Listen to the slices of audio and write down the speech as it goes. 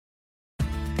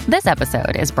This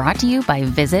episode is brought to you by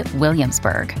Visit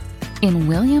Williamsburg. In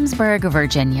Williamsburg,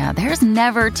 Virginia, there's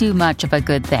never too much of a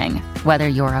good thing. Whether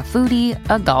you're a foodie,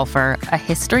 a golfer, a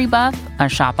history buff, a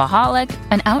shopaholic,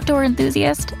 an outdoor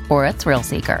enthusiast, or a thrill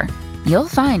seeker, you'll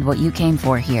find what you came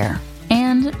for here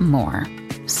and more.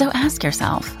 So ask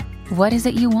yourself, what is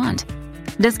it you want?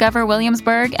 Discover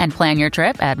Williamsburg and plan your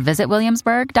trip at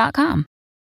visitwilliamsburg.com.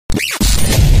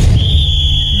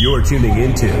 You're tuning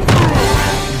into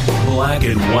Black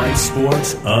and White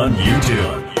Sports on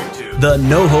YouTube. The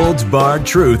no-holds-barred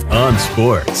truth on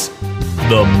sports.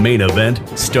 The main event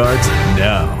starts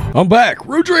now. I'm back.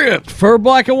 Rudrift for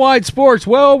Black and White Sports.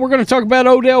 Well, we're going to talk about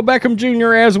Odell Beckham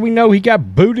Jr. As we know, he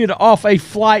got booted off a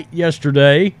flight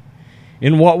yesterday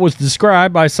in what was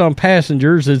described by some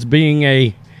passengers as being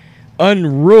a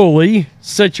unruly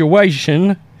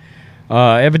situation.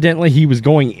 Evidently, he was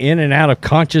going in and out of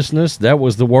consciousness. That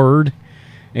was the word.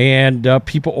 And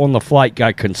people on the flight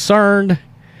got concerned,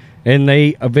 and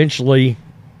they eventually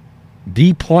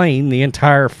deplaned the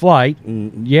entire flight.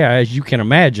 And yeah, as you can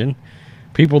imagine,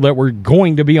 people that were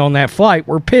going to be on that flight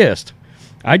were pissed.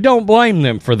 I don't blame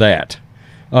them for that.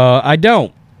 I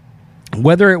don't.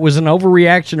 Whether it was an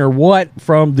overreaction or what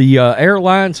from the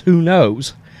airlines, who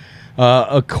knows?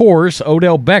 Of course,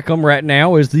 Odell Beckham right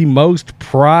now is the most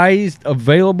prized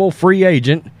available free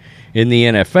agent in the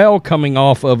NFL, coming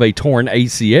off of a torn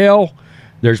ACL.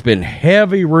 There's been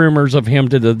heavy rumors of him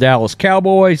to the Dallas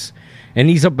Cowboys, and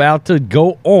he's about to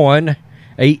go on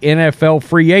a NFL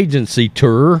free agency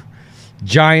tour.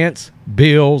 Giants,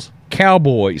 Bills,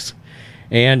 Cowboys.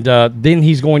 And then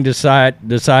he's going to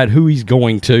decide who he's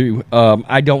going to.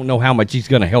 I don't know how much he's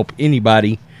going to help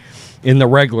anybody in the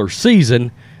regular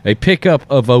season. A pickup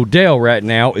of Odell right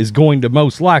now is going to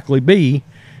most likely be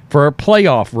for a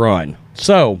playoff run.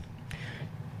 So,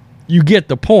 you get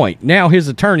the point. Now his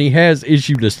attorney has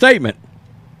issued a statement.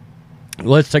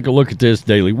 Let's take a look at this.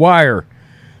 Daily Wire.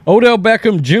 Odell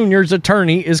Beckham Jr.'s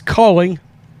attorney is calling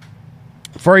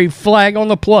for a flag on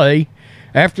the play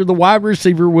after the wide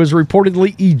receiver was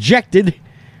reportedly ejected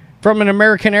from an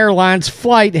American Airlines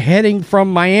flight heading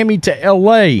from Miami to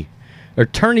L.A.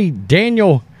 Attorney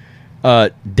Daniel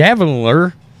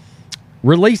Daviner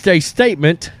released a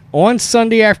statement on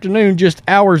Sunday afternoon, just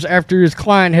hours after his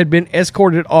client had been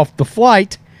escorted off the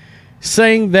flight,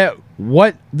 saying that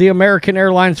what the American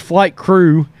Airlines flight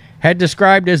crew had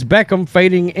described as Beckham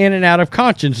fading in and out of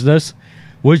consciousness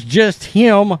was just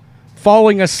him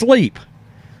falling asleep.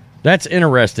 That's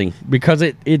interesting because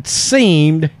it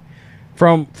seemed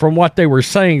from what they were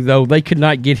saying, though, they could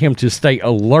not get him to stay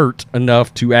alert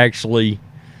enough to actually,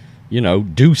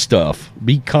 do stuff,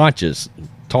 be conscious,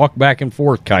 talk back and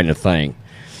forth kind of thing.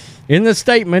 In the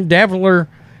statement, Daviner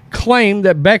claimed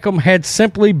that Beckham had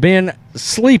simply been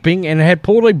sleeping and had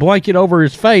pulled a blanket over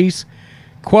his face,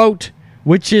 quote,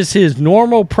 which is his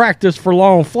normal practice for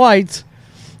long flights,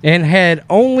 and had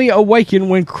only awakened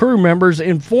when crew members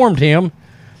informed him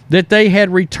that they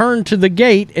had returned to the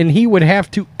gate and he would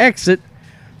have to exit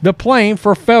the plane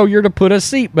for failure to put a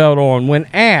seatbelt on. When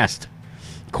asked,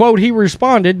 quote, he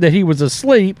responded that he was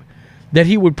asleep, that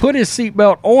he would put his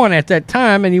seatbelt on at that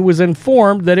time, and he was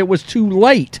informed that it was too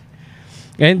late,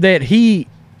 and that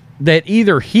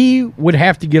either he would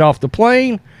have to get off the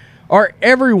plane or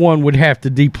everyone would have to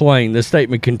deplane, the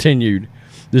statement continued.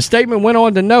 The statement went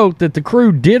on to note that the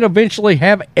crew did eventually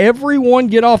have everyone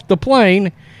get off the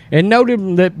plane and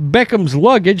noted that Beckham's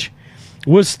luggage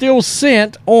was still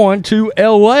sent on to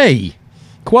L.A.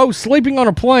 Quote, sleeping on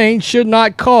a plane should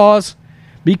not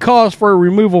be cause for a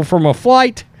removal from a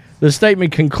flight, the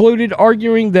statement concluded,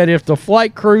 arguing that if the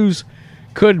flight crews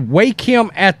could wake him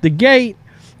at the gate,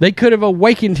 they could have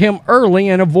awakened him early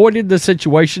and avoided the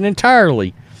situation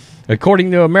entirely. According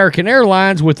to American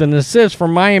Airlines, with an assist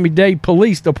from Miami-Dade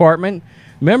Police Department,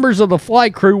 members of the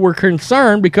flight crew were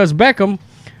concerned because Beckham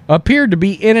appeared to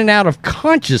be in and out of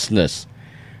consciousness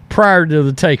prior to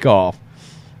the takeoff.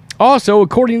 Also,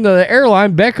 according to the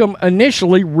airline, Beckham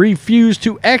initially refused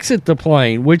to exit the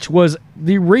plane, which was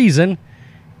the reason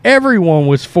everyone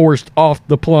was forced off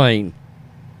the plane.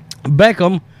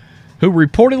 Beckham, who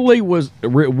was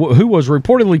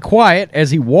reportedly quiet as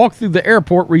he walked through the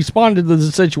airport, responded to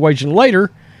the situation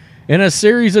later in a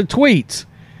series of tweets.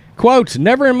 Quote,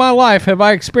 never in my life have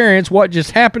I experienced what just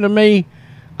happened to me.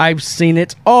 I've seen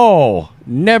it all.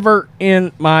 Never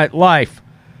in my life.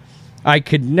 I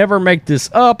could never make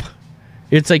this up.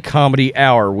 It's a comedy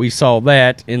hour. We saw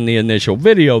that in the initial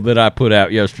video that I put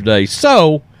out yesterday.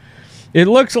 So, it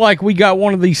looks like we got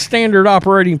one of these standard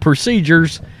operating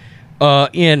procedures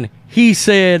in he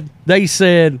said, they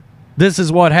said, this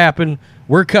is what happened,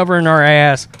 we're covering our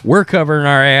ass,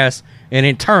 and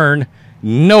in turn,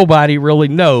 nobody really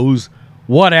knows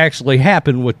what actually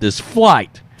happened with this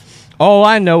flight. All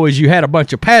I know is you had a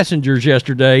bunch of passengers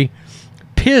yesterday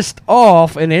pissed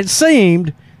off, and it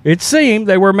seemed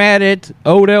they were mad at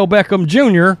Odell Beckham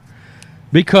Jr.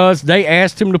 because they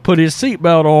asked him to put his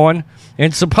seatbelt on,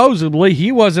 and supposedly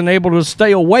he wasn't able to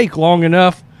stay awake long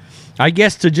enough, I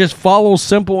guess, to just follow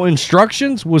simple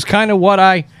instructions was kind of what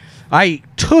I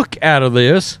took out of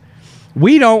this.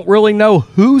 We don't really know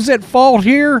who's at fault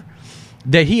here.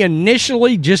 That he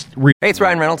initially just... Hey, it's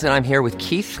Ryan Reynolds, and I'm here with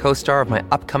Keith, co-star of my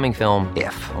upcoming film,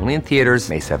 If, only in theaters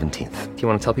May 17th. Do you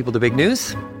want to tell people the big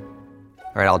news?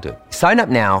 All right, I'll do it. Sign up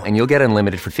now and you'll get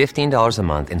unlimited for $15 a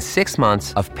month and 6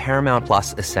 months of Paramount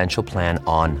Plus Essential Plan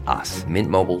on us.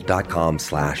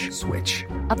 MintMobile.com/switch.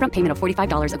 Upfront payment of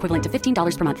 $45 equivalent to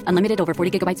 $15 per month. Unlimited over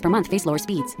 40 gigabytes per month. Face lower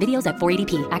speeds. Videos at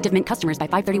 480p. Active Mint customers by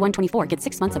 531.24 get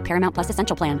 6 months of Paramount Plus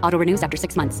Essential Plan. Auto renews after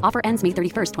 6 months. Offer ends May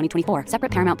 31st, 2024.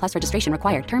 Separate Paramount Plus registration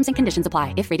required. Terms and conditions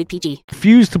apply if rated PG.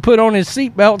 Refused to put on his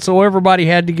seatbelt, so everybody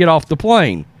had to get off the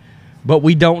plane. But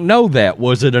we don't know that.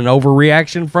 Was it an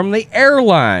overreaction from the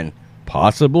airline?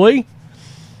 Possibly.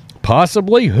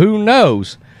 Who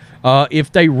knows?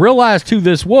 If they realized who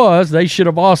this was, they should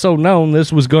have also known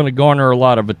this was going to garner a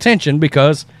lot of attention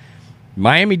because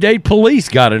Miami-Dade police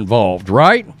got involved,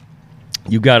 right?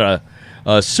 You got a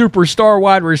superstar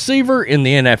wide receiver in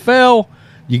the NFL.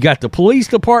 You got the police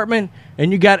department,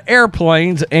 and you got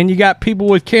airplanes, and you got people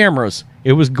with cameras.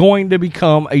 It was going to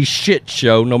become a shit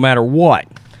show no matter what.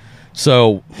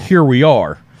 So here we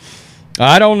are.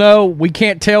 I don't know. We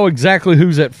can't tell exactly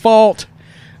who's at fault.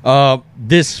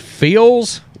 This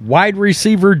feels wide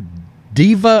receiver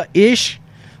diva-ish.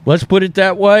 Let's put it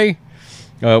that way.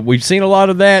 We've seen a lot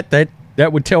of that.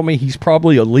 That would tell me he's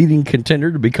probably a leading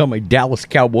contender to become a Dallas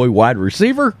Cowboy wide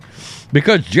receiver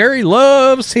because Jerry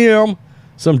loves him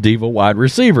some diva wide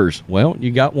receivers. Well,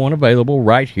 you got one available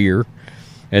right here.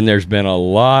 And there's been a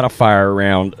lot of fire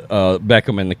around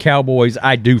Beckham and the Cowboys.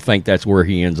 I do think that's where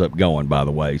he ends up going, by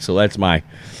the way. So that's my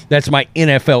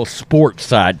NFL sports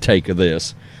side take of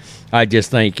this. I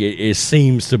just think it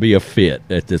seems to be a fit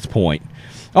at this point.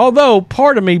 Although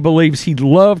part of me believes he'd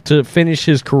love to finish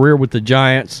his career with the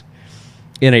Giants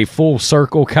in a full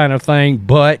circle kind of thing.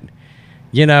 But,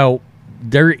 you know,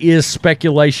 there is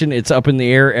speculation. It's up in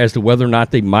the air as to whether or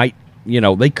not they might, you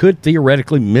know, they could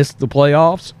theoretically miss the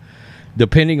playoffs,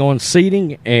 depending on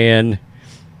seeding. And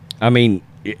I mean,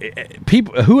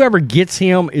 people, whoever gets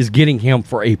him is getting him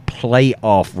for a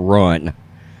playoff run,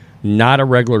 not a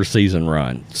regular season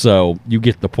run. So you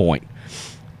get the point.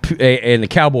 And the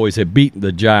Cowboys have beaten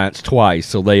the Giants twice,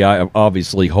 so they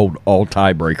obviously hold all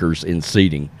tiebreakers in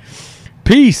seeding.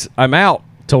 Peace. I'm out.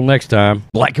 Till next time.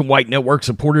 Black and White Network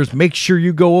supporters, make sure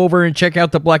you go over and check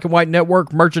out the Black and White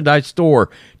Network merchandise store.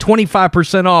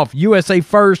 25% off USA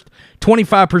First.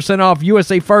 25% off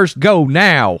USA First. Go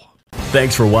now.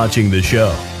 Thanks for watching the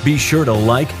show. Be sure to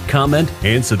like, comment,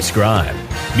 and subscribe.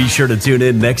 Be sure to tune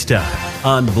in next time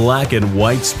on Black and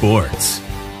White Sports.